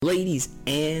Ladies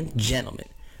and gentlemen,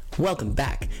 welcome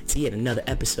back to yet another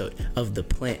episode of The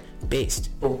Plant-Based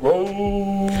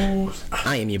Rose.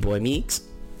 I am your boy Meeks.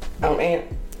 I'm Ant.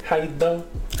 How you doing?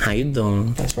 How you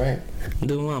doing? That's right. I'm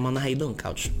doing well. I'm on the how you doing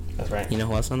couch. That's right. You know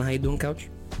who else on the how you doing couch?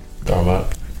 Throw 'em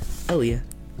up. Aaliyah.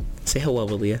 Say hello,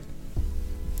 Aaliyah.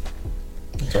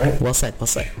 That's right. Well said, well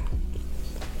said.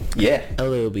 Yeah.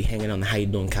 Aaliyah will be hanging on the how you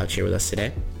doing couch here with us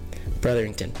today.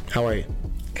 Brotherington, how are you?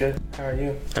 Good. How are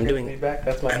you? I'm Good doing- to be back.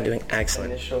 That's my I'm doing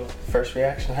excellent. initial first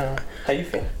reaction. How you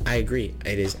feel? I agree.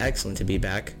 It is excellent to be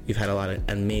back. We've had a lot of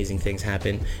amazing things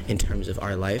happen in terms of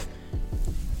our life.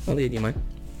 Aaliyah, do you mind?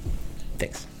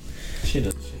 Thanks. She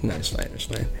does. No, it's fine, it's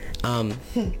fine.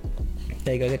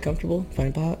 There you go, get comfortable.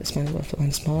 Find a spot. Find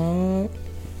a spot.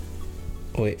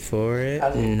 Wait for it.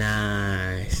 How's it?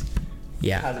 Nice.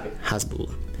 Yeah. How's it been?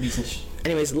 Hasbulla. Decent.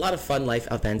 Anyways, a lot of fun life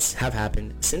events have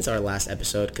happened since our last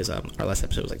episode, because our last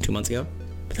episode was like 2 months ago.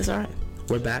 But that's alright.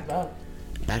 We're back. Wow.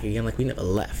 Back again like we never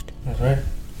left. That's right.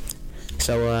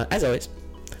 So, as always,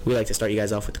 we like to start you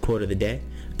guys off with the quote of the day,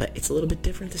 but it's a little bit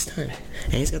different this time.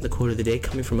 And he's got the quote of the day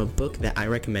coming from a book that I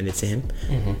recommended to him,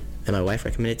 and my wife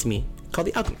recommended to me, called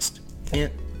The Alchemist. Yeah,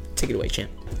 take it away, champ.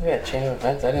 Yeah, chain of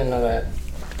events. I didn't know that.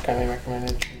 Kindly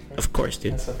recommended. Of course,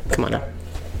 dude. That's Come on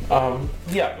now.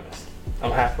 The Alchemist.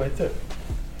 I'm halfway through.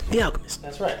 The Alchemist.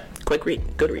 That's right. Quick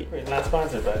read. Good read. We're not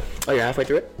sponsored, but Oh, you're halfway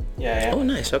through it? yeah. Oh,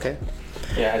 nice. Okay.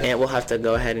 Yeah. And we'll have to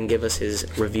go ahead and give us his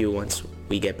review once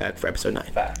we get back for episode 9.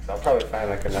 Facts. I'll probably find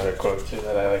like another quote too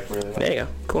that I like really like. There you go.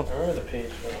 Cool. I remember the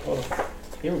page, but hold on.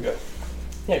 Here we go.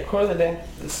 Yeah, quote of the day.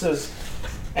 This is,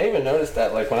 I even noticed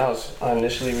that like when I was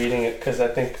initially reading it, because I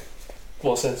think,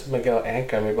 well, since Miguel and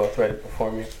Antony both read it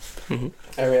before me,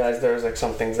 I realized there was like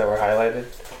some things that were highlighted.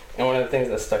 And one of the things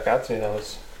that stuck out to me that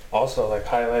was also like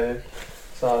highlighted.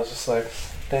 So I was just like,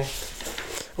 dang.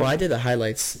 Well, I did the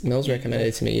highlights. Mills recommended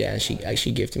it to me. Yeah, she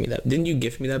actually gifted me that. Didn't you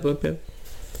gift me that book, babe?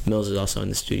 Mills is also in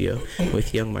the studio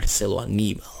with young Marcelo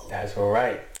Aníbal. That's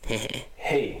right.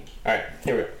 Hey. Alright,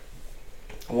 here we go.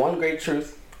 One great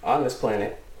truth on this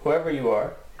planet, whoever you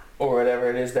are, or whatever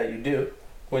it is that you do,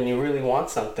 when you really want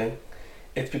something,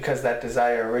 it's because that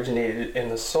desire originated in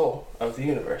the soul of the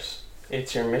universe.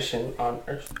 It's your mission on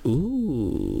Earth.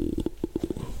 Ooh.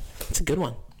 It's a good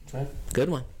one. Right? Good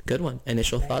one. Good one.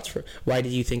 Initial thoughts for why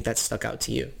did you think that stuck out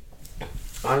to you?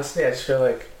 Honestly, I just feel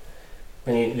like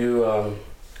when you do,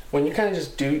 when you kind of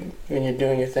just do, when you're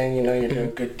doing your thing, you know, you're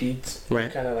doing good deeds, Right.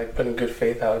 kind of like putting good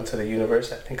faith out into the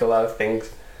universe, I think a lot of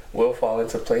things will fall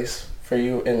into place for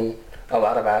you in a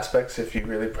lot of aspects if you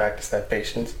really practice that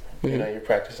patience. You know, you're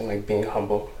practicing like being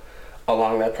humble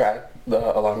along that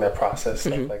process,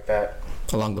 stuff like that.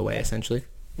 Along the way, essentially.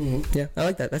 Yeah, I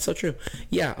like that. That's so true.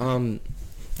 Yeah,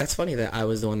 that's funny that I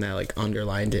was the one that like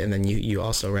underlined it and then you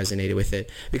also resonated with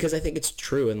it, because I think it's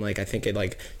true, and like I think it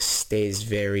like stays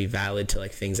very valid to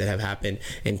like things that have happened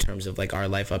in terms of like our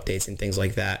life updates and things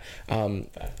like that.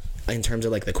 In terms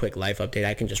of like the quick life update,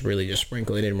 I can just really just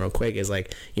sprinkle it in real quick, is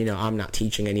like, you know, I'm not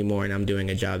teaching anymore and I'm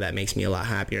doing a job that makes me a lot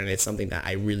happier, and it's something that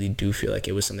I really do feel like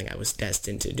it was something I was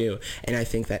destined to do. And I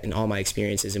think that in all my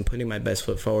experiences and putting my best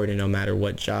foot forward, and no matter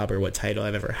what job or what title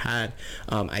I've ever had,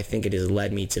 I think it has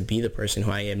led me to be the person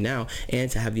who I am now, and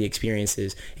to have the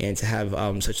experiences and to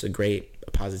have such a great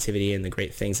positivity and the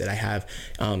great things that I have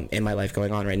in my life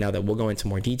going on right now that we'll go into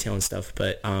more detail and stuff.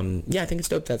 But yeah, I think it's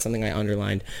dope. That's something I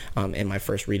underlined in my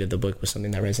first read of the book, was something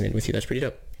that resonated with you. That's pretty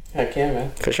dope. Heck yeah,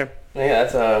 man. For sure. Yeah,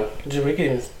 that's we can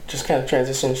even just kind of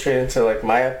transition straight into like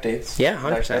my updates. Yeah,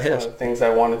 100%. That's Hit one us. of the things I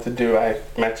wanted to do. I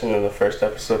mentioned in the first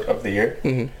episode of the year,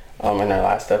 in our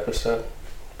last episode.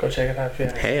 Go check it out if you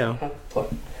haven't. Heyo.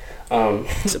 Plug.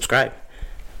 Subscribe.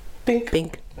 Bink.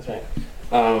 Bink. That's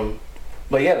right.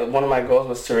 But yeah, one of my goals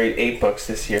was to read 8 books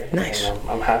this year. Nice. And,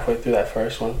 I'm halfway through that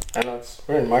first one. I know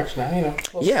we're in March now, you know.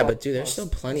 Yeah, but dude, there's still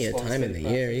plenty of time in the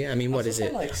year. Yeah, I mean, what is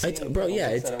it? Like Bro, yeah,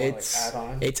 it's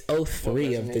it's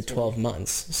 03 of the 12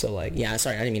 months. So like, yeah,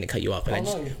 sorry, I didn't mean to cut you off, but I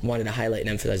just wanted to highlight and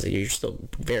emphasize that you're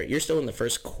still in the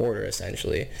first quarter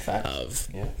essentially of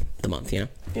the month, you know?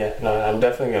 Yeah, no, I'm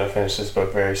definitely gonna finish this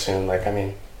book very soon. Like, I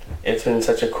mean, it's been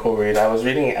such a cool read. I was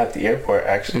reading it at the airport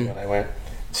actually when I went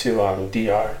to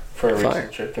DR for a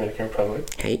recent trip to Dominican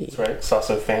Republic. Hey. That's right. Saw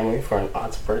some family for an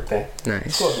aunt's birthday.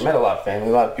 Nice. Cool. Met a lot of family.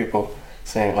 A lot of people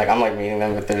saying, like, I'm like meeting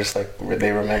them, but they're just like,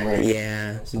 they remember me.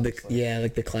 Yeah,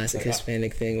 like the classic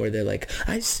Hispanic thing where they're like,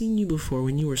 I've seen you before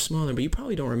when you were smaller, but you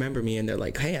probably don't remember me. And they're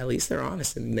like, hey, at least they're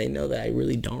honest and they know that I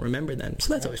really don't remember them.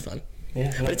 So that's always fun.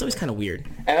 Yeah, but it's always kind of weird.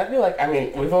 And I feel like, I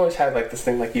mean, we've always had like this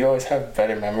thing, like you always have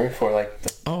better memory for like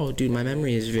oh, dude, my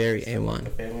memory is very A1.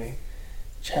 Family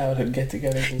childhood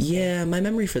get-togethers. Yeah, my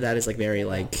memory for that is like very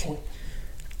like,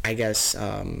 I guess,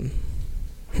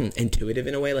 intuitive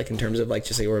in a way, like in terms of like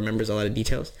just like remembers a lot of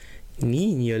details.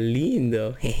 Niño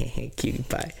lindo. Cutie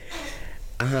pie.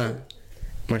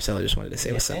 Marcelo just wanted to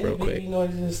say what's up real quick.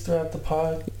 Noises throughout the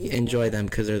pod. Enjoy them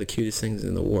because they're the cutest things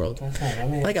in the world. That's right, I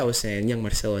mean. Like I was saying, young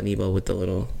Marcelo and Nebo with the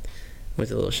little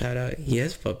shout out.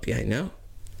 Yes, puppy, I know.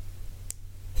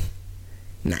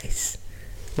 Nice.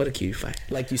 What a cutie pie.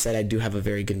 Like you said, I do have a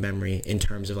very good memory in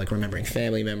terms of like remembering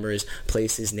family members,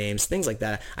 places, names, things like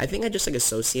that. I think I just like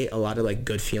associate a lot of like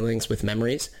good feelings with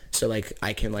memories. So like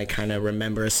I can like kind of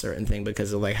remember a certain thing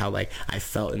because of like how like I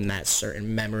felt in that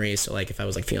certain memory. So like if I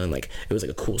was like feeling like it was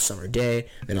like a cool summer day,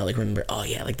 then I'll like remember, oh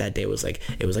yeah, like that day was like,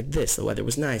 it was like this, the weather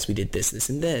was nice, we did this,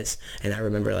 and this. And I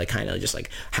remember like kind of just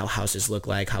like how houses look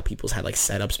like, how people's had like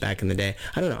setups back in the day.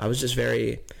 I don't know, I was just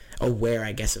very aware,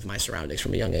 I guess, of my surroundings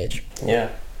from a young age. Yeah.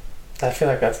 I feel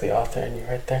like that's the author in you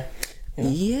right there. You know?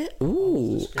 Yeah.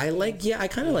 Ooh. I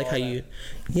kind of like how you...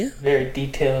 Yeah. Very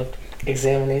detailed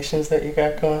examinations that you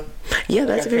got going. Yeah,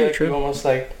 that's very like true. You almost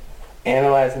like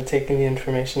analyze and taking the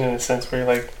information in a sense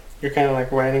where you're kind of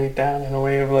like writing it down in a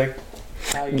way of like...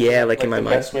 How you like in my the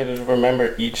mind. best way to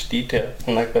remember each detail.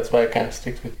 And like that's why it kind of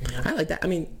sticks with you. I like that. I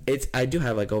mean, I do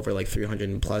have like over like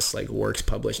 300 plus like works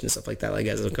published and stuff like that, like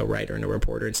as like a writer and a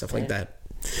reporter and stuff like that.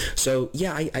 So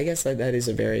yeah, I guess that is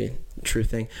a very true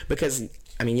thing because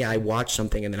I mean, yeah, I watch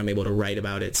something and then I'm able to write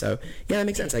about it. So yeah, that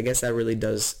makes sense. I guess that really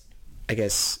does, I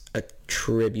guess,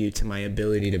 attribute to my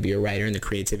ability to be a writer and the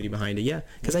creativity behind it. Yeah,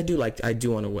 because I do want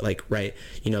to like write,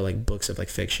 like books of like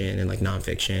fiction and like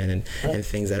nonfiction and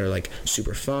things that are like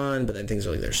super fun, but then things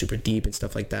are like they're super deep and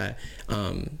stuff like that.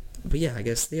 But yeah, I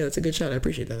guess that's a good shot. I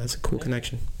appreciate that. That's a cool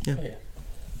connection. Yeah. Oh, yeah.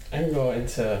 I can go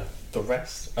into the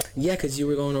rest. Yeah, because you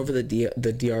were going over the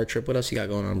DR trip. What else you got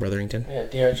going on, Brotherington? Yeah,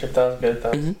 DR trip, that was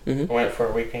good. I went for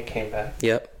a weekend, came back.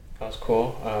 Yep. That was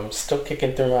cool. Still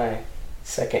kicking through my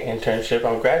second internship.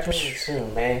 I'm graduating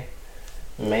soon,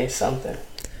 May something.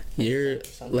 You're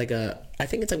like I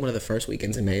think it's like one of the first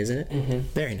weekends in May, isn't it? Mm-hmm.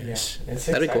 Very nice. Yeah, it's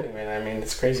That'd exciting, be cool. man. I mean,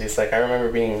 it's crazy. It's like I remember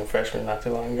being a freshman not too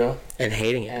long ago. And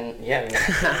hating it. And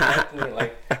yeah,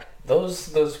 like those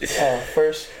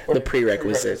first... The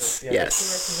prerequisites, yeah,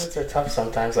 yes. The prerequisites are tough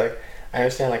sometimes. Like, I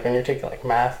understand, like, when you're taking, like,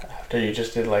 math after you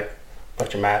just did, like, a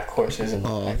bunch of math courses and...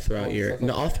 all throughout your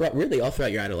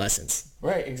adolescence.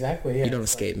 Right, exactly, yeah. You don't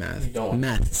escape math. You don't.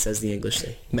 Math, says the English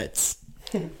thing. Mets.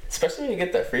 Especially when you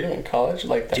get that freedom in college,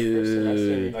 like, that first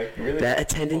semester, like, really... That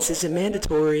attendance isn't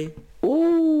mandatory.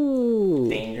 Ooh.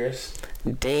 Dangerous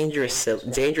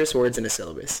words in a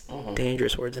syllabus. Mm-hmm.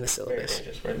 Dangerous words in a syllabus.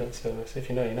 Very dangerous words in a syllabus. If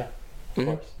you know, you know. Of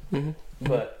course. Mm-hmm.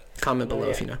 But comment below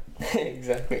if you know.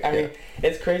 Exactly. I mean,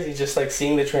 it's crazy just like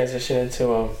seeing the transition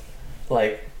into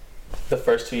like the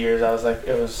first 2 years. I was like,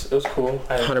 it was cool.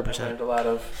 100%. I learned a lot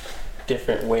of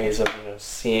different ways of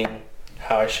seeing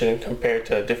how I shouldn't compare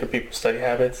to different people's study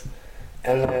habits,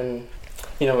 and then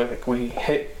like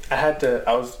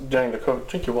I was during the COVID.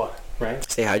 Drink your water, right?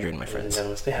 Stay hydrated, my friends. And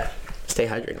then stay hydrated. Stay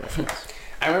hydrated, my friends.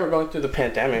 I remember going through the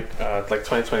pandemic, like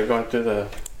 2020, going through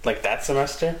that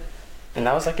semester. And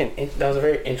that was like that was a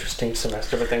very interesting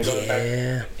semester, but then going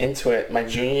back into it, my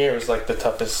junior year was like the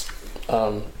toughest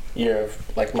year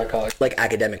of like my college. Like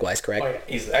academic wise, correct? Oh yeah,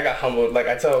 easily. I got humbled. Like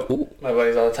I tell my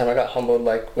buddies all the time, I got humbled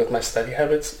like with my study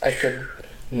habits. I could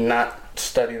not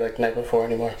study like night before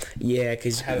anymore. Yeah,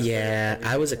 because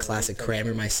I was a classic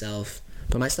crammer myself,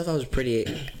 but my stuff I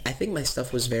think my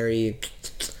stuff was very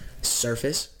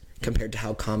surface compared to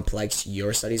how complex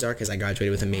your studies are, because I graduated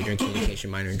with a major in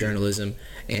communication, minor in journalism,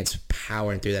 and it's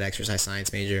powering through that exercise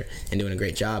science major and doing a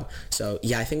great job. So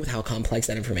yeah, I think with how complex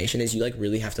that information is, you like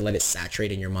really have to let it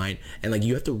saturate in your mind, and like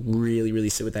you have to really, really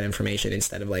sit with that information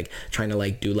instead of like trying to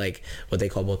like do like what they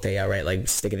call botella, right? Like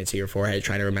sticking it to your forehead,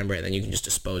 trying to remember it, and then you can just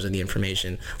dispose of the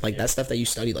information. Like that stuff that you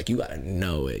study, like you gotta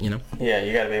know it, Yeah,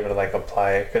 you gotta be able to like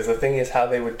apply it, because the thing is how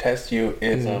they would test you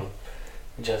is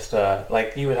just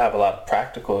like you would have a lot of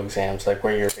practical exams, like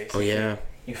where you're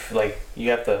basically you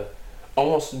have to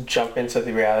almost jump into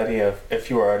the reality of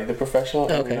if you were already the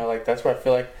professional. Okay. Like that's where I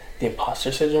feel like the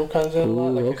imposter syndrome comes in a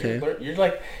lot. Like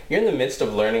you're in the midst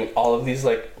of learning all of these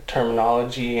like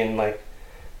terminology and like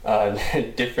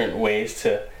different ways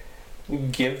to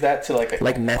give that to like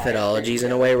methodologies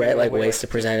in a way, right? Like ways to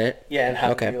present it. Yeah, and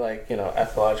how to be like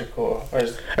ethological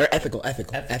or ethical.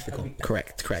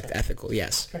 Correct. Ethical.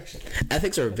 Yes. Correction.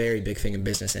 Ethics are a very big thing in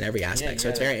business in every aspect. So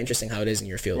it's very interesting how it is in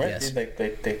your field. Right? Yes. They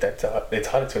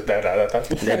taught it to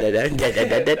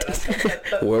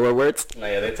us. Were words? No,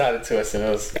 yeah, they taught it to us, and it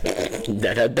was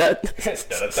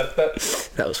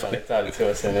that was funny. They taught it to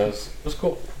us, and it was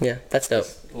cool. Yeah, that's dope.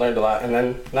 Learned a lot, and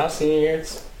then now senior year,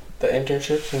 it's the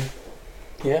internships and.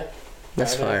 Yeah.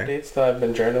 That's fire. Updates, though I've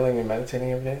been journaling and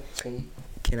meditating every day.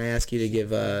 can I ask you to give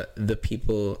the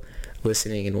people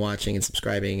listening and watching and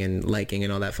subscribing and liking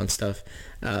and all that fun stuff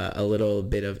a little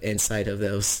bit of insight of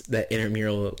that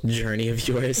intramural journey of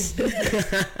yours?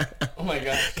 Oh my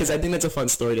gosh. Because I think that's a fun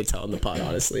story to tell in the pod,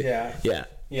 honestly. Yeah.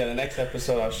 Yeah, the next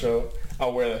episode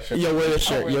I'll wear the shirt. You'll wear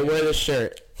the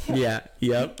shirt. Yeah.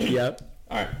 Yep.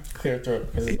 All right, clear throat.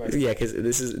 Yeah, because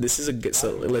this is a good.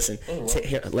 So listen,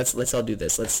 here, let's all do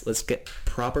this. Let's get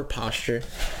proper posture.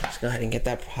 Let's go ahead and get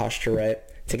that posture right.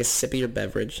 Take a sip of your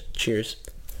beverage. Cheers.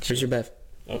 Cheers, your bev.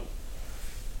 Oh.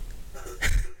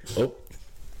 Oh.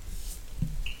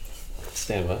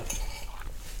 Stand by.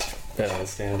 Better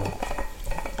stand by.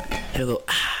 Hey, a little.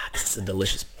 This is a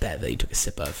delicious bev that you took a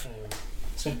sip of.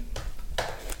 See?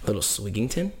 Little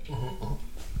Swigington.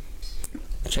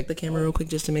 Check the camera real quick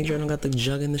just to make sure I don't got the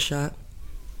jug in the shot.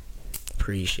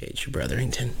 Appreciate you,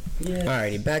 Brotherington. Yeah.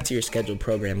 Alrighty, back to your scheduled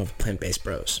program of Plant-Based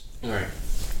Bros. Alright.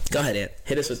 Go ahead, Ant.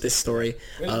 Hit us with this story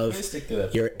of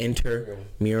your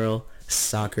intramural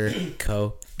soccer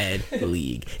co-ed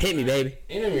league. Hit me, baby.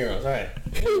 Intramurals, alright.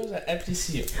 Intramurals at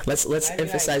FGCU. Let's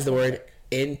emphasize the word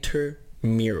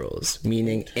intramurals,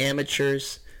 meaning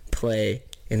amateurs play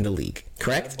in the league.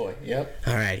 Correct? Boy, yep.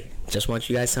 Alrighty. Just want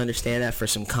you guys to understand that for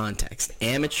some context.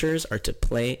 Amateurs are to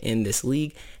play in this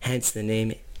league, hence the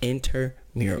name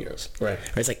intramurals. Right.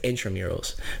 Or it's like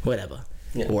intramurals. Whatever.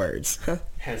 Yeah. Words. Huh?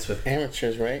 Hence with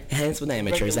amateurs, right? Hence with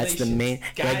amateurs. That's the main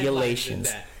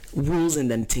regulations. Rules and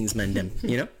them things, man. Them.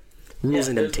 You know? Rules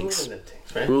and them things.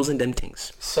 Right? Rules and them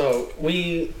things. So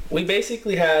we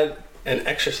basically had an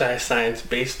exercise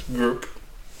science-based group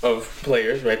of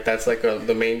players, right? That's like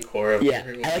the main core of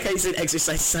everyone. I like how you said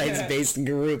exercise science-based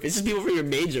group. It's just people from your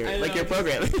major, like your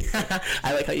program.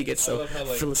 I like how you get so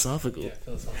philosophical. Yeah,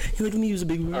 philosophical. You like me use a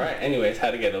big word. All right. Anyways, how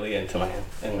to get Aaliyah into my hand,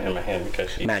 in my hand because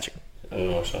she magic. An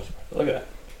emotional support. Look at that.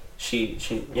 She.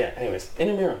 Yeah. Anyways,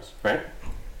 intramurals, right?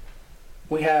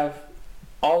 We have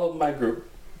all of my group,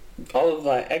 all of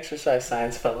my exercise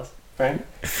science fellas, right?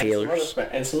 Feelers.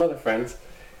 And some other friends.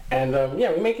 And,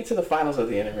 we make it to the finals of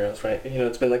the intramurals, right? You know,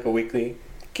 it's been like a weekly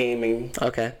gaming.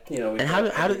 Okay. You know. And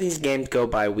how do these games go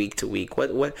by week to week?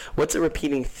 What's a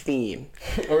repeating theme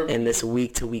in this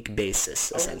week to week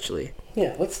basis, essentially?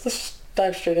 Yeah, let's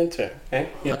dive straight into it, okay?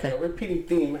 Okay. A repeating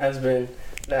theme has been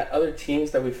that other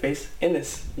teams that we face in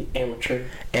this amateur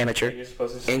you're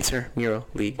supposed to intramural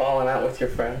league, balling out with your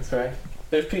friends, right?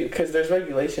 Because there's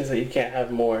regulations that you can't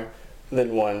have more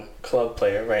than one club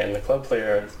player, right? And the club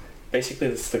player is basically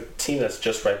it's the team that's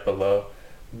just right below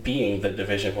being the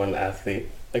Division I athlete.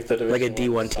 Like a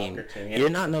D1 team. Yeah. You're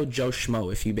not no Joe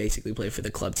Schmo if you basically play for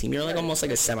the club team. You're like almost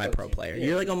like a semi-pro player. Yeah.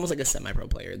 You're like almost like a semi-pro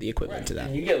player, the equivalent to that.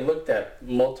 And you get looked at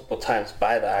multiple times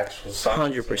by the actual soccer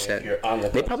 100%. team if you're on the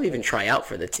they probably even try out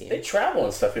for the team. They travel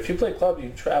and stuff. If you play club,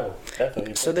 you travel.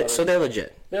 Definitely. So they're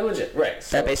legit. They're legit, right.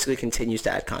 So, that basically continues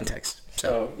to add context.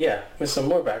 So, with some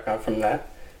more background from that,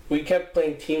 we kept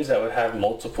playing teams that would have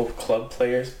multiple club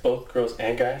players, both girls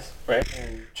and guys, right?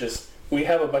 And we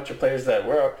have a bunch of players that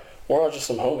we're all just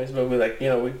some homies, but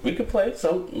we could play. A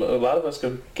lot of us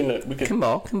could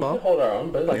ball. hold our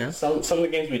own, but some of the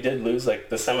games we did lose, like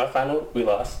the semifinal we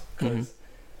lost because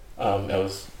it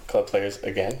was club players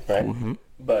again, right? Mm-hmm.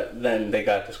 But then they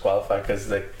got disqualified because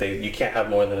you can't have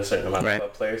more than a certain amount of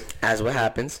club players. As what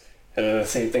happens. And then the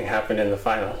same thing happened in the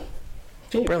final.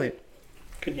 Brilliant.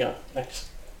 Good job. Nice.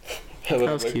 That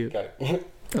was cute. That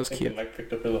was cute. Mike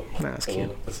picked up a little. That was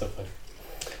cute. That's so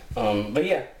funny. But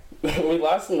yeah, we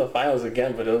lost in the finals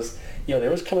again. But it was, they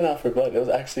was coming out for blood. It was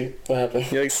actually what happened.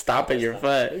 You're like stomping your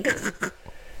foot.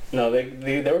 No,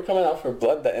 they were coming out for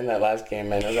blood in that last game,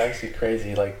 man. It was actually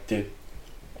crazy. Like, dude.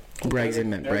 Brexit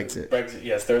meant Brexit. Brexit.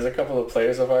 Yes, there was a couple of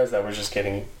players of ours that were just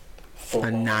getting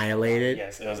annihilated.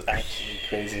 Yes, it was actually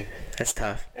crazy. That's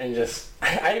tough. And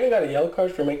I even got a yellow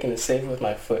card for making a save with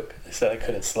my foot. They said I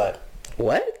couldn't slide.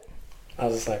 What? I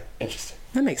was just like, interesting.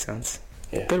 That makes sense.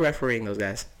 Yeah. Good refereeing those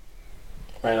guys.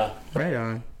 Right on. Right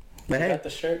on. But you got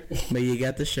the shirt. But you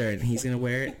got the shirt, and he's gonna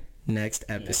wear it next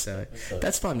episode.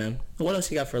 That's fun, man. What else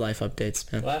you got for life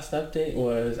updates, man? Last update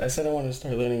was I said I wanted to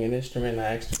start learning an instrument. And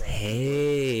I asked.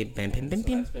 Hey, bam, bam, bam,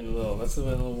 bam. That's been a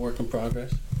little work in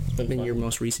progress. It's been your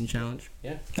most recent challenge.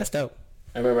 Yeah. That's dope.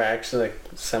 I remember I actually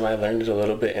semi-learned it a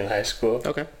little bit in high school.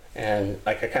 Okay. And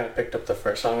I kind of picked up the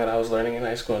first song that I was learning in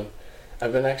high school, and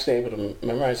I've been actually able to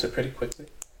memorize it pretty quickly.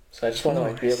 So I just want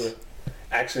to be able to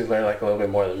actually learn a little bit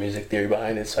more of the music theory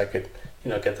behind it, so I could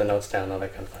get the notes down and all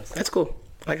that kind of fun stuff. That's cool.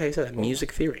 I like how you said that.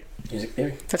 Music theory. Music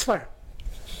theory. That's fire.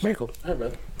 Very cool. All right,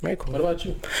 brother. Very cool. What about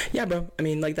you? Yeah, bro. I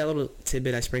mean, like that little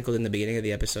tidbit I sprinkled in the beginning of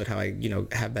the episode, how I,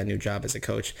 have that new job as a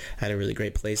coach. I had a really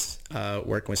great place,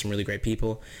 working with some really great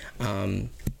people.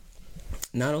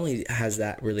 not only has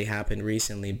that really happened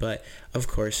recently, but of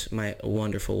course my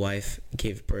wonderful wife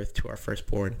gave birth to our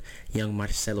firstborn, young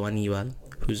Marcelo Aníbal,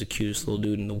 who's the cutest little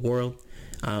dude in the world.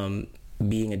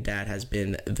 Being a dad has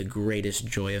been the greatest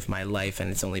joy of my life,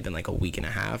 and it's only been like a week and a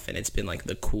half, and it's been like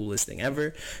the coolest thing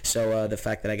ever. So the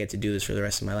fact that I get to do this for the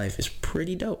rest of my life is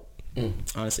pretty dope.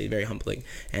 Honestly, very humbling.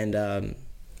 And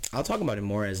I'll talk about it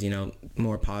more as,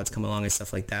 more pods come along and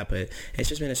stuff like that, but it's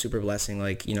just been a super blessing,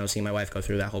 like, seeing my wife go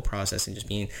through that whole process and just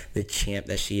being the champ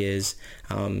that she is.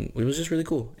 It was just really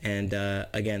cool, and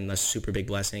again, a super big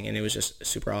blessing, and it was just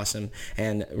super awesome.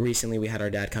 And recently we had our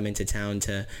dad come into town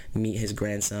to meet his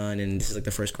grandson, and this is like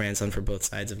the first grandson for both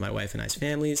sides of my wife and I's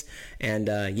families. And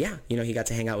he got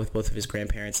to hang out with both of his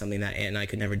grandparents, something that Aunt and I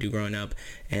could never do growing up,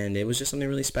 and it was just something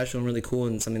really special and really cool,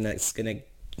 and something that's gonna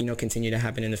continue to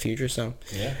happen in the future. So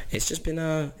yeah, it's just been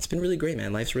it's been really great,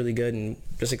 man. Life's really good, and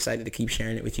just excited to keep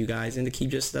sharing it with you guys, and to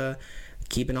keep just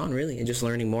keeping on, really, and just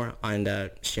learning more, and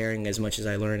sharing as much as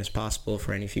I learn as possible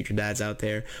for any future dads out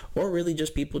there, or really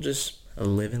just people just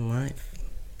living life.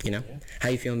 Yeah. How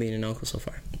you feeling being an uncle so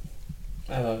far?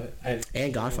 I love it.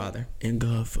 And Godfather.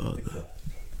 Godfather.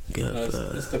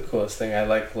 It's the coolest thing. I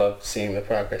love seeing the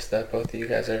progress that both of you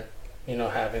guys are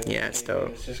having. Yeah, it's dope.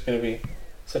 It's just gonna be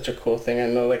such a cool thing. I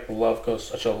know love goes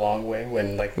such a long way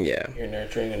when you're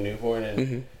nurturing a newborn,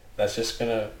 and that's just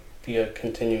gonna be a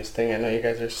continuous thing. I know you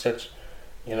guys are such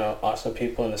awesome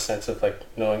people in the sense of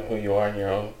knowing who you are in your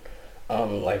own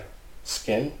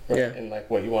skin, right? And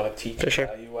what you want to teach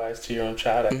value wise to your own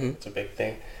child. I think it's a big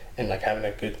thing, and having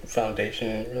a good foundation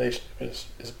in your relationship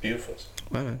is beautiful.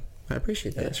 Wow, man. I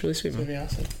appreciate that. That's really sweet, man. It's really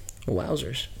awesome.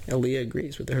 Wowzers. Aaliyah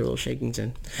agrees with her little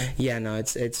shakington. Yeah, no,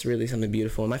 it's really something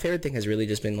beautiful. And my favorite thing has really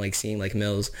just been seeing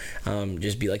Mills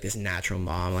just be this natural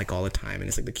mom all the time, and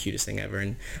it's the cutest thing ever,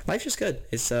 and life's just good.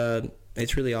 It's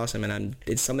really awesome, and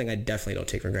it's something I definitely don't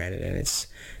take for granted, and it's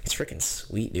freaking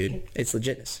sweet, dude. It's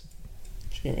legitness.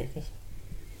 Should you make this?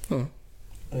 Oh,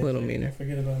 a little meaner.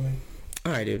 Forget about me.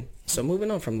 Alright, dude. So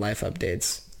moving on from life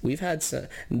updates, we've had some,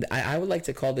 I would like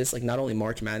to call this not only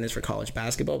March Madness for college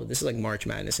basketball, but this is March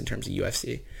Madness in terms of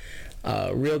UFC.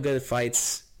 Real good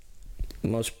fights.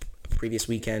 Most previous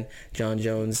weekend, John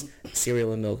Jones,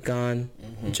 cereal and milk gone.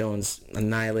 Jones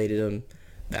annihilated him.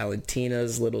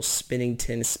 Valentina's little spinning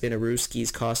tin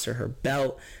spinnerooskies cost her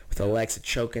belt, with Alexa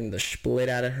choking the split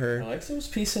out of her. Alexa was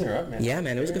piecing her up, man. Yeah,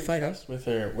 man, it was a good fight, huh? With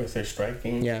her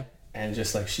striking. Yeah. And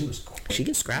just she was quick. She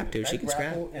can scrap, dude. She can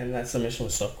scrap. And that submission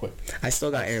was so quick. I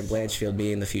still got Erin Blanchfield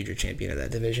being the future champion of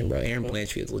that division, bro. Erin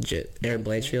Blanchfield's legit. Erin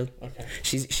Blanchfield. Okay.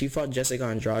 She fought Jessica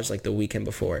Andrade the weekend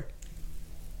before.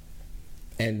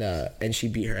 And she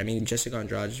beat her. I mean, Jessica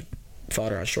Andrade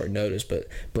fought her on short notice, but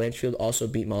Blanchfield also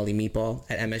beat Molly Meatball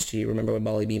at MSG. Remember when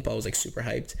Molly Meatball was super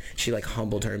hyped? She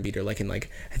humbled her and beat her in I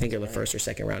think in the first or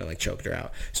second round, and choked her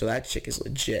out. So that chick is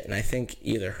legit, and I think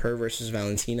either her versus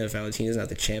Valentina, if Valentina's not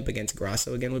the champ, against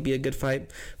Grasso again, would be a good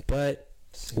fight. But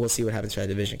we'll see what happens for that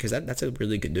division, because that's a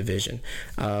really good division.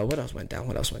 What else went down?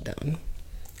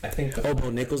 I think Bo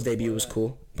Nichols' debut was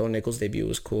cool.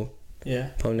 Yeah.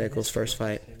 Bo Nichols' first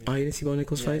fight. Oh, you didn't see Bo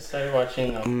Nichols' fight? I started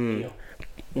watching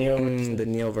the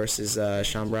Neil versus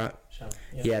Shambrat.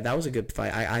 Yeah, that was a good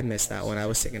fight. I missed that one. I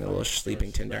was taking a little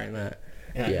sleeping tin during that.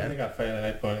 Yeah, I think I got fight of the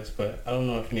night bonus, but I don't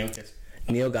know if Neil gets.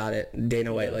 Neil got it.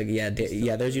 Dana White,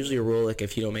 there's usually a rule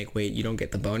if you don't make weight, you don't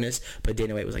get the bonus. But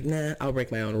Dana White was nah, I'll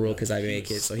break my own rule because I make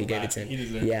it, so he gave it to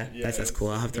him. Yeah, that's cool.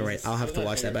 I'll have to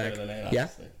watch that back.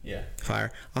 Yeah,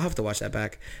 fire. I'll have to watch that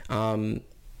back.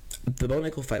 The Bo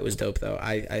Nickal fight was dope, though.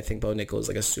 I think Bo Nickal is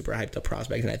a super hyped up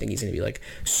prospect, and I think he's gonna be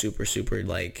super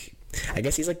I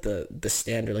guess he's the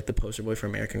standard, the poster boy for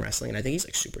American wrestling, and I think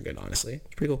he's super good, honestly.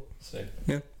 It's pretty cool. Sick.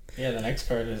 Yeah. Yeah, the next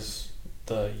card is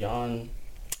the Jan.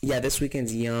 Yeah, this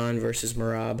weekend's Jan versus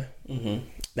Merab.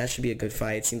 That should be a good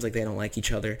fight. It seems like they don't like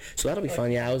each other, so that'll be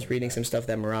fun. Yeah, I was reading some stuff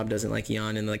that Merab doesn't like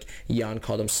Jan, and Jan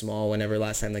called him small whenever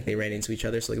last time they ran into each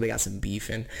other, so they got some beef.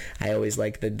 And I always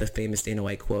like the famous Dana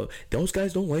White quote, "Those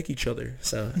guys don't like each other."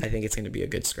 So I think it's going to be a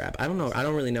good scrap. I don't know. I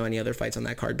don't really know any other fights on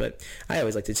that card, but I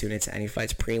always like to tune into any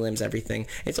fights, prelims, everything.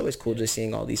 It's always cool just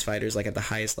seeing all these fighters at the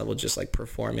highest level just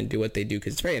perform and do what they do,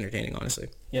 because it's very entertaining, honestly.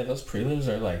 Yeah, those prelims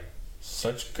are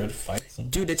such good fights.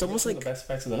 Dude, it's almost the best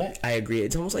fights of the night. I agree.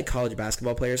 It's almost like college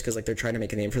basketball players, because they're trying to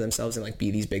make a name for themselves and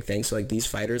be these big things. So these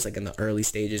fighters in the early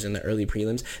stages, in the early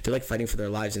prelims, they're fighting for their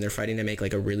lives, and they're fighting to make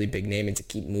a really big name and to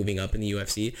keep moving up in the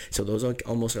UFC. So those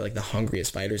almost are the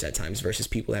hungriest fighters at times, versus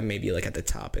people that maybe at the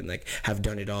top and have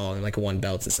done it all and won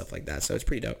belts and stuff like that. So it's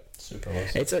pretty dope. Super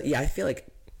awesome. It's I feel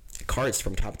cards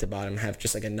from top to bottom have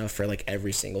just like enough for like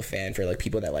every single fan, for like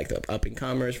people that like the up and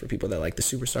comers, for people that like the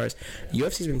superstars.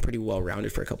 UFC's been pretty well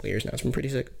rounded for a couple of years now. It's been pretty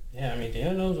sick. Yeah, I mean,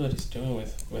 Dana knows what he's doing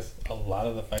with a lot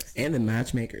of the fights. And the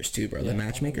matchmakers too, bro. The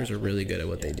matchmakers are really good at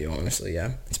what they do, honestly.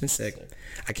 Yeah, it's been sick.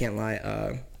 I can't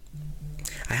lie.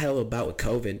 I had a little bout with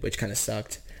COVID, which kind of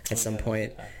sucked at some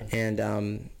point,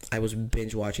 and I was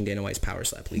binge watching Dana White's Power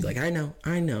Slap League. Like, I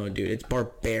know, dude. It's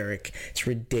barbaric. It's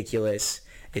ridiculous.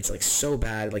 It's like so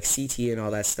bad, like CT and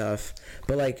all that stuff.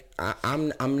 But like,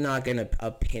 I'm not gonna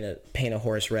paint a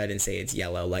horse red and say it's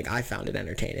yellow. Like, I found it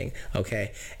entertaining.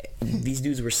 Okay, these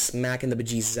dudes were smacking the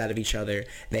bejesus out of each other.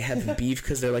 They have beef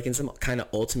because they're like in some kind of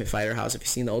Ultimate Fighter house. If you've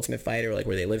seen the Ultimate Fighter, like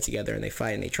where they live together and they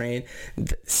fight and they train,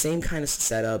 the same kind of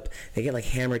setup. They get like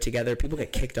hammered together. People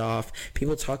get kicked off.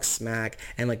 People talk smack,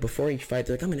 and like before each fight,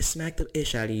 they're like, "I'm gonna smack the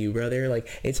ish out of you, brother." Like,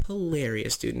 it's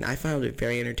hilarious, dude. And I found it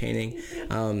very entertaining.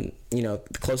 You know,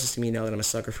 the closest to me know that I'm a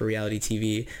sucker for reality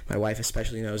TV. My wife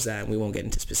especially knows that, and we won't get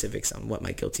into specifics on what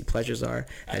my guilty pleasures are,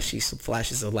 as she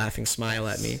flashes a laughing smile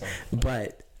at me.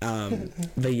 But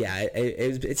yeah,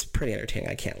 it's pretty entertaining.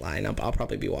 I can't lie, and I'll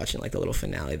probably be watching like the little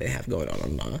finale they have going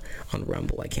on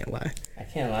Rumble. I can't lie.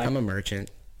 I'm a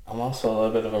merchant. I'm also a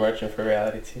little bit of a merchant for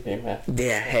reality TV, man.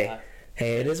 Yeah, hey,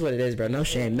 it is what it is, bro. No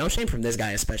shame from this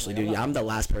guy especially, dude. I'm the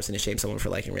last person to shame someone for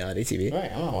liking reality TV. Right,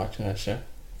 I'm not watching that show.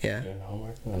 Yeah. Doing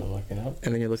homework, and then I'm looking up.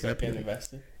 And then you're looking up. Getting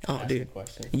invested. Oh, dude.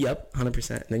 Yep,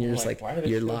 100%. And then you're just like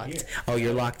you're locked. Oh,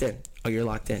 you're locked in.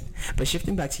 But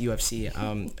shifting back to UFC,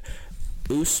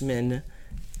 Usman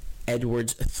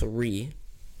Edwards 3.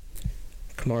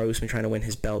 Kamaru Usman trying to win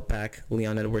his belt back.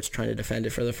 Leon Edwards trying to defend it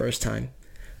for the first time.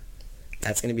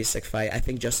 That's going to be a sick fight. I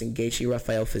think Justin Gaethje,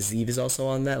 Rafael Fiziev is also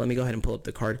on that. Let me go ahead and pull up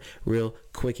the card real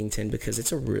quickington because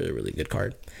it's a really, really good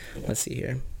card. Yeah. Let's see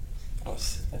here. I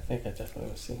think I definitely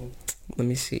was seeing. Let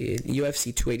me see.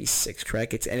 UFC 286,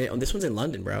 correct? This one's in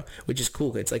London, bro, which is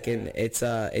cool. It's like it's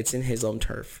in his own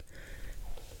turf.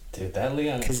 Dude, that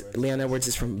Leon. Because Leon Edwards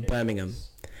is from Birmingham.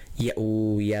 Yeah.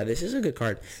 Oh, yeah. This is a good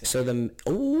card. So Daniel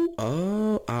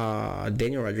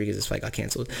Rodriguez's fight got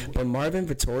canceled, but Marvin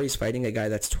Vettori is fighting a guy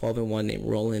that's 12-1 named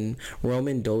Roman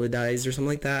Dolidze or something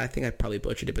like that. I think I probably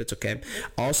butchered it, but it's okay.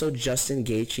 Also, Justin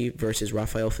Gaethje versus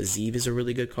Rafael Fiziev is a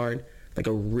really good card. Like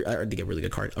a really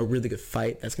good card, a really good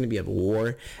fight. That's going to be a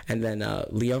war. And then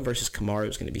Leon versus Kamaru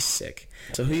is going to be sick.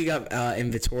 So who you got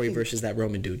in Vettori versus that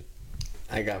Roman dude?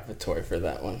 I got Vettori for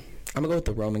that one. I'm going to go with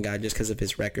the Roman guy just because of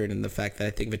his record and the fact that I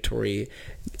think Vettori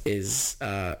is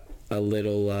a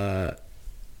little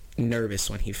nervous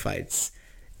when he fights.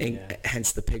 And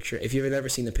hence the picture. If you've never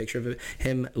seen the picture of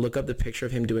him, look up the picture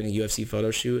of him doing a UFC photo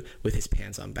shoot with his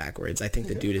pants on backwards. I think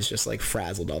the dude is just like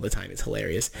frazzled all the time. It's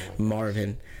hilarious.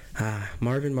 Marvin.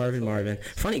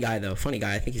 Funny guy though.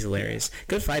 I think he's hilarious.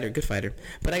 Good fighter.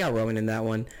 But I got Roman in that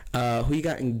one. Who you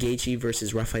got in Gaethje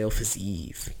versus Rafael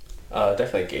Fiziev?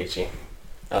 Definitely Gaethje.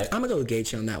 I'm gonna go with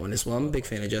Gaethje on that one as well. I'm a big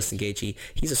fan of Justin Gaethje.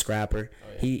 He's a scrapper.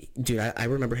 Oh, yeah. I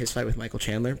remember his fight with Michael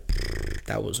Chandler.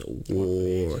 That was a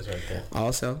war. Right.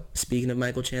 Also, speaking of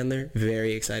Michael Chandler,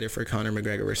 very excited for Conor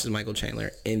McGregor versus Michael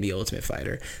Chandler in the Ultimate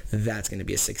Fighter. That's gonna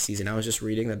be a sick season. I was just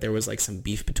reading that there was like some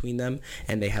beef between them,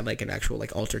 and they had like an actual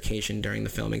like altercation during the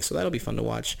filming. So that'll be fun to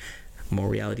watch. More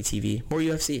reality TV, more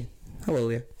UFC. Hello,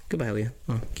 Leah. Goodbye, Leah.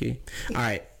 Oh, cutie. All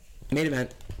right, main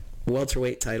event,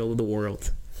 welterweight title of the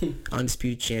world.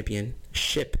 Undisputed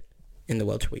championship in the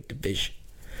welterweight division.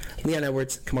 Leon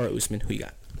Edwards, Kamaru Usman. Who you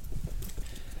got?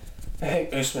 I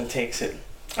think Usman takes it.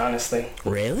 Honestly.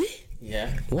 Really?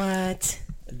 Yeah. What?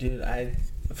 Dude,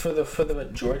 for the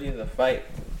majority of the fight,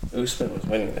 Usman was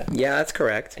winning that. Yeah, that's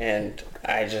correct. And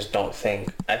I just don't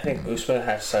think. I think Usman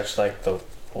has such like the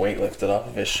weight lifted off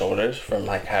of his shoulders from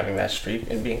like having that streak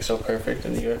and being so perfect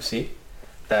in the UFC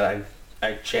that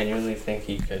I genuinely think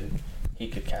he could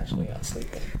catch Leon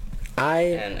sleeping.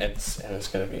 And it's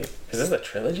gonna be. Is this a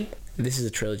trilogy? This is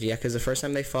a trilogy, yeah. Because the first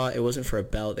time they fought, it wasn't for a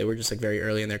belt. They were just like very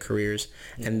early in their careers,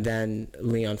 and then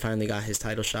Leon finally got his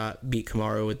title shot, beat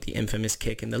Kamaru with the infamous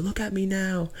kick and the "look at me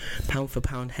now," pound for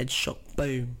pound headshot,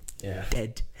 boom,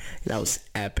 dead. That was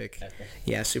epic.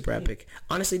 Yeah, super epic.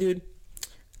 Honestly, dude,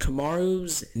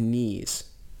 Kamaru's knees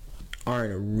are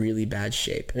in a really bad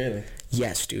shape. Really?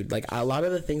 Yes, dude. Like, a lot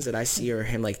of the things that I see are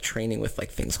him, like, training with, like,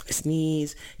 things on his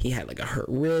knees. He had, like, a hurt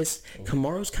wrist.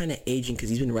 Kamaru's kind of aging because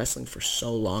he's been wrestling for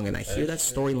so long, and I hear that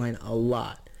storyline a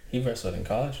lot. He wrestled in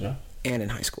college, no? And in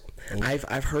high school.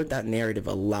 I've heard that narrative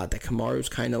a lot, that Kamaru's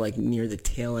kind of, like, near the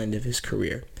tail end of his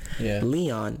career. Yeah.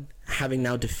 Leon having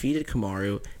now defeated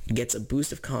Kamaru, gets a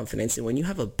boost of confidence. And when you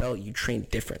have a belt, you train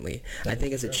differently. I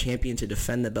think as a champion, to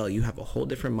defend the belt, you have a whole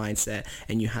different mindset,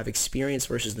 and you have experience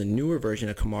versus the newer version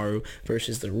of Kamaru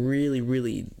versus the really,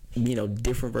 really,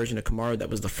 different version of Kamaru that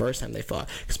was the first time they fought.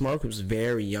 Because Kamaru was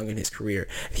very young in his career.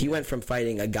 He went from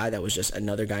fighting a guy that was just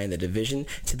another guy in the division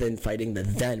to then fighting the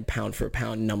then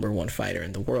pound-for-pound number one fighter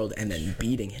in the world and then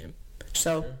beating him.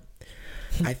 So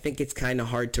I think it's kind of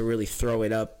hard to really throw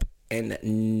it up and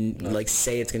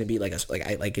say it's gonna be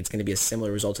it's gonna be a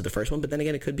similar result to the first one. But then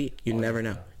again, it could be. You never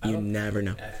know. You never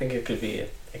know. I think it could be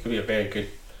a very good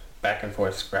back and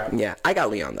forth scrap. Yeah, I got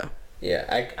Leon though. Yeah,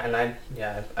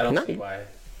 I don't see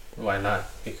why not,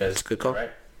 because it's a good call. Right.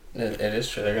 It is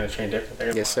true. They're gonna train different.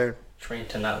 They're gonna train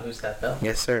to not lose that belt.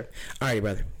 Yes, sir. Alrighty,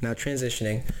 brother. Now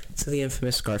transitioning to the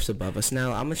infamous scarfs above us.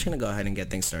 Now, I'm just going to go ahead and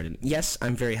get things started. Yes,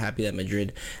 I'm very happy that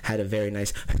Madrid had a very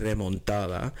nice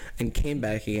remontada and came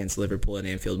back against Liverpool at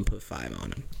Anfield and put 5 on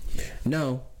them. Yeah.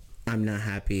 No, I'm not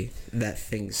happy that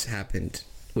things happened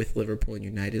with Liverpool and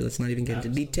United. Let's not even get into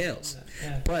details.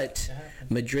 But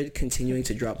Madrid continuing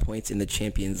to drop points in the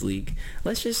Champions League.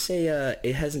 Let's just say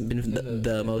it hasn't been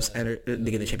the most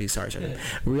the Champions. Sorry.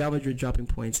 Real Madrid dropping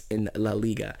points in La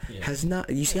Liga has not.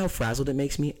 You see how frazzled it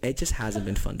makes me? It just hasn't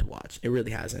been fun to watch. It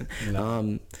really hasn't.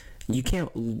 No. You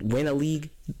can't win a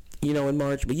league, in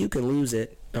March, but you can lose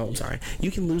it. Oh, I'm sorry.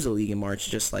 You can lose a league in March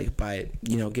just by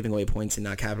giving away points and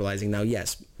not capitalizing. Now,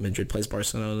 yes, Madrid plays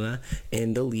Barcelona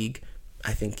in the league.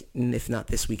 I think if not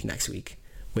this week, next week,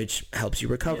 which helps you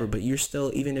recover. But you're still,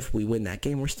 even if we win that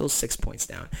game, we're still 6 points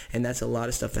down. And that's a lot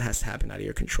of stuff that has to happen out of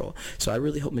your control. So I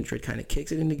really hope Madrid kind of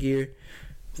kicks it into gear,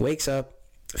 wakes up,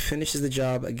 finishes the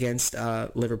job against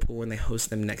Liverpool when they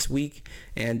host them next week.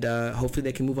 And hopefully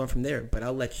they can move on from there. But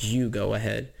I'll let you go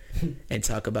ahead and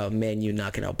talk about Man U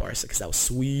knocking out Barca, because that was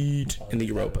sweet in the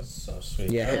Europa. That was so sweet.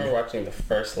 Yeah. I remember watching the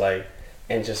first leg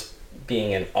and just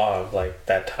being in awe of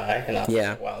that tie, and I was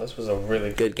like, wow, this was a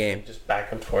really good game. Just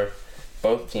back and forth.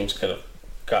 Both teams could have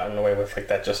gotten away with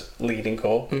that just leading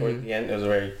goal toward the end. It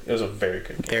was a very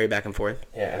good game. Very back and forth.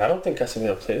 Yeah, and I don't think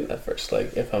Casemiro played in that first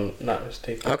leg, if I'm not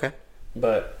mistaken. Okay.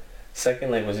 But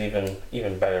second leg was even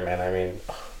better, man. I mean,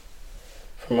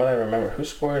 from what I remember, who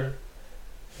scored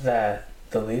the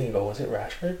leading goal? Was it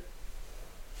Rashford?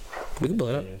 We can pull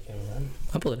it up.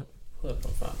 I'll pull it up.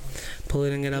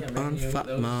 Pulling it up on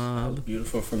FOTMob. That was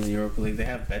beautiful from the Europa League. They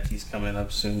have Betis coming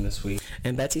up soon this week.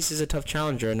 And Betis is a tough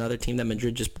challenger. Another team that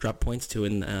Madrid just dropped points to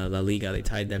in La Liga. They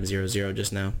tied them 0-0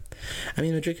 just now. I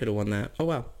mean, Madrid could have won that. Oh,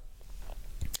 wow.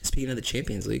 Speaking of the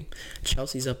Champions League,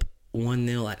 Chelsea's up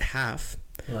 1-0 at half,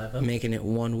 making it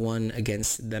 1-1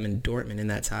 against them in Dortmund in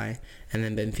that tie. And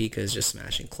then Benfica is just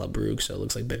smashing Club Brugge, so it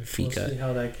looks like Benfica. We'll see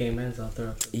how that game ends out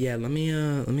there. Yeah, let me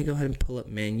go ahead and pull up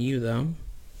Man U, though.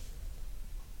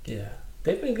 Yeah,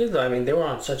 they've been good though. I mean, they were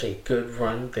on such a good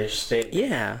run. They stayed.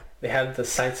 Yeah, they had the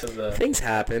sights of the things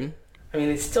happen. I mean,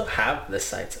 they still have the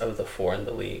sights of the 4 in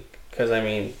the league, because I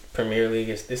mean, Premier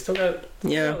League they still got a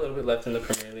little bit left in the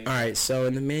Premier League. All right, so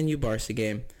in the Man U Barca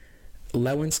game,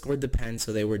 Lewin scored the pen,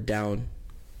 so they were down,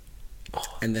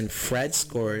 and then Fred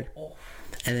scored,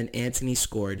 and then Antony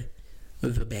scored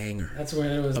the banger. That's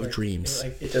where it was of dreams.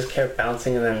 It just kept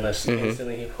bouncing, and then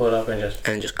instantly he pulled up and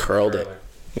just curled it.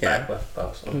 Yeah. Back left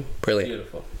post. Brilliant.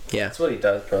 Beautiful. Yeah. That's what he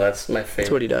does, bro. That's my favorite.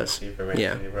 That's what he does.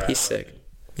 Yeah. He's sick.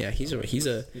 Yeah, he's so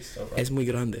es muy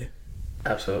grande.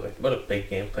 Absolutely. What a big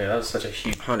game player. That was such a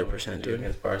huge 100%, dude.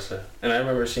 Against Barca. And I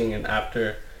remember seeing it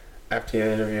after the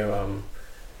interview,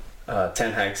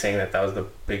 Ten Hag saying that was the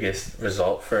biggest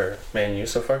result for Man U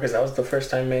so far, because that was the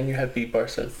first time Man U had beat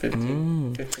Barca in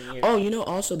 15 years. Oh,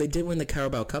 also they did win the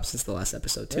Carabao Cup since the last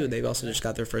episode too. They've also just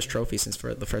got their first trophy since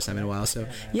for the first time in a while. So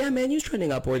yeah, Man U's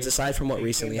trending upwards aside from what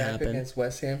recently happened. Against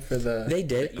West Ham for the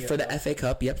for the FA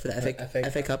Cup. Yep, for the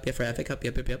FA Cup. Yeah, for FA Cup.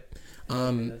 Yep.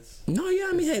 We're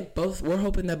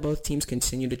hoping that both teams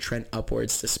continue to trend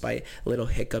upwards despite little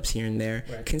hiccups here and there.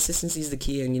 Right. Consistency is the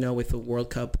key, and with the World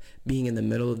Cup being in the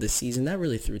middle of the season, that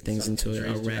really threw things into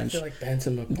a wrench. I feel like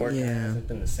Benzema hasn't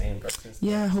been the same, bro.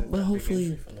 But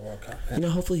hopefully,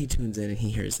 hopefully he tunes in and he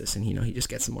hears this, and he just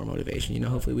gets some more motivation.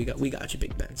 Hopefully we got you,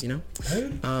 Big Benz.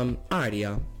 Alrighty,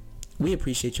 y'all. We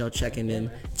appreciate y'all checking in,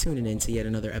 tuning in to yet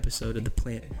another episode of the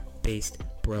Plant-Based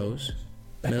Bros.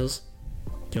 Mills,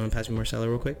 do you want to pass me Marcelo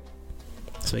real quick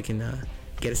so we can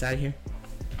get us out of here?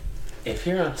 If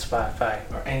you're on Spotify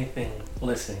or anything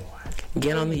listening wise,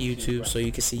 get on the YouTube so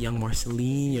you can see young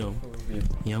Marcelinho,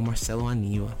 young Marcelo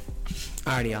Aniwa.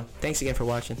 Alrighty, y'all. Thanks again for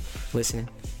watching, listening,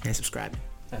 and subscribing.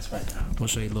 That's right. We'll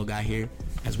show you the little guy here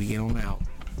as we get on out.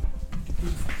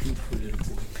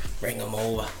 Bring him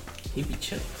over. He be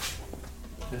chilling.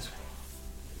 This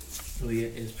way. Leah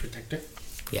is protector.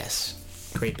 Yes.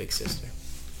 Great big sister.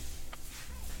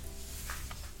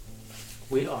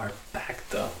 We are back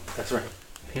though. That's right.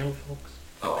 Panel folks.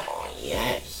 Oh,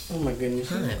 yes. Oh my goodness.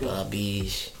 Hi,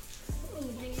 Bobbies.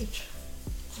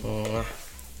 Mwah.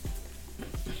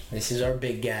 This is our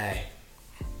big guy.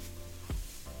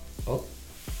 Oh.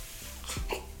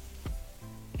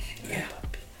 Yeah.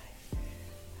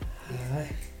 Hi.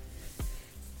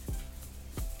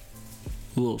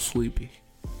 A little sleepy.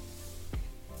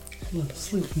 A little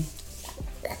sleepy.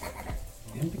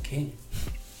 And pequeño.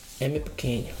 Amy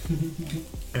Pequeño.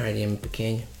 Alright, Amy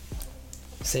Pequeño.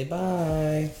 Say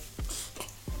bye.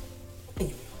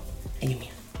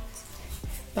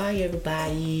 Bye,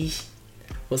 everybody.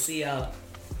 We'll see y'all.